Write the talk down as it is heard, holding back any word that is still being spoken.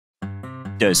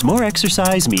Does more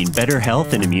exercise mean better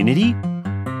health and immunity?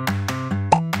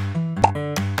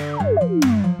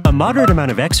 A moderate amount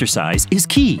of exercise is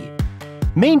key.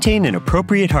 Maintain an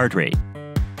appropriate heart rate.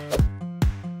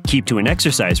 Keep to an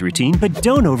exercise routine, but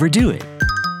don't overdo it.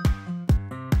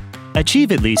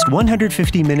 Achieve at least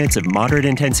 150 minutes of moderate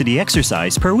intensity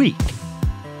exercise per week.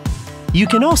 You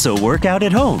can also work out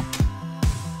at home.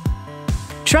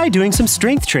 Try doing some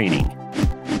strength training.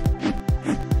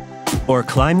 Or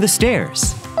climb the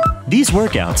stairs. These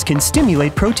workouts can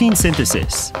stimulate protein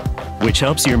synthesis, which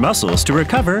helps your muscles to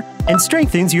recover and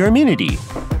strengthens your immunity.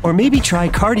 Or maybe try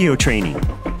cardio training.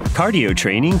 Cardio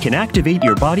training can activate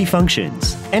your body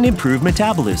functions and improve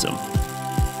metabolism.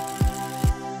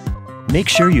 Make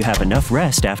sure you have enough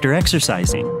rest after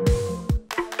exercising.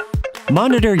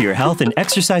 Monitor your health and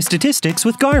exercise statistics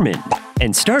with Garmin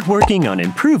and start working on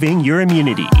improving your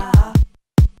immunity.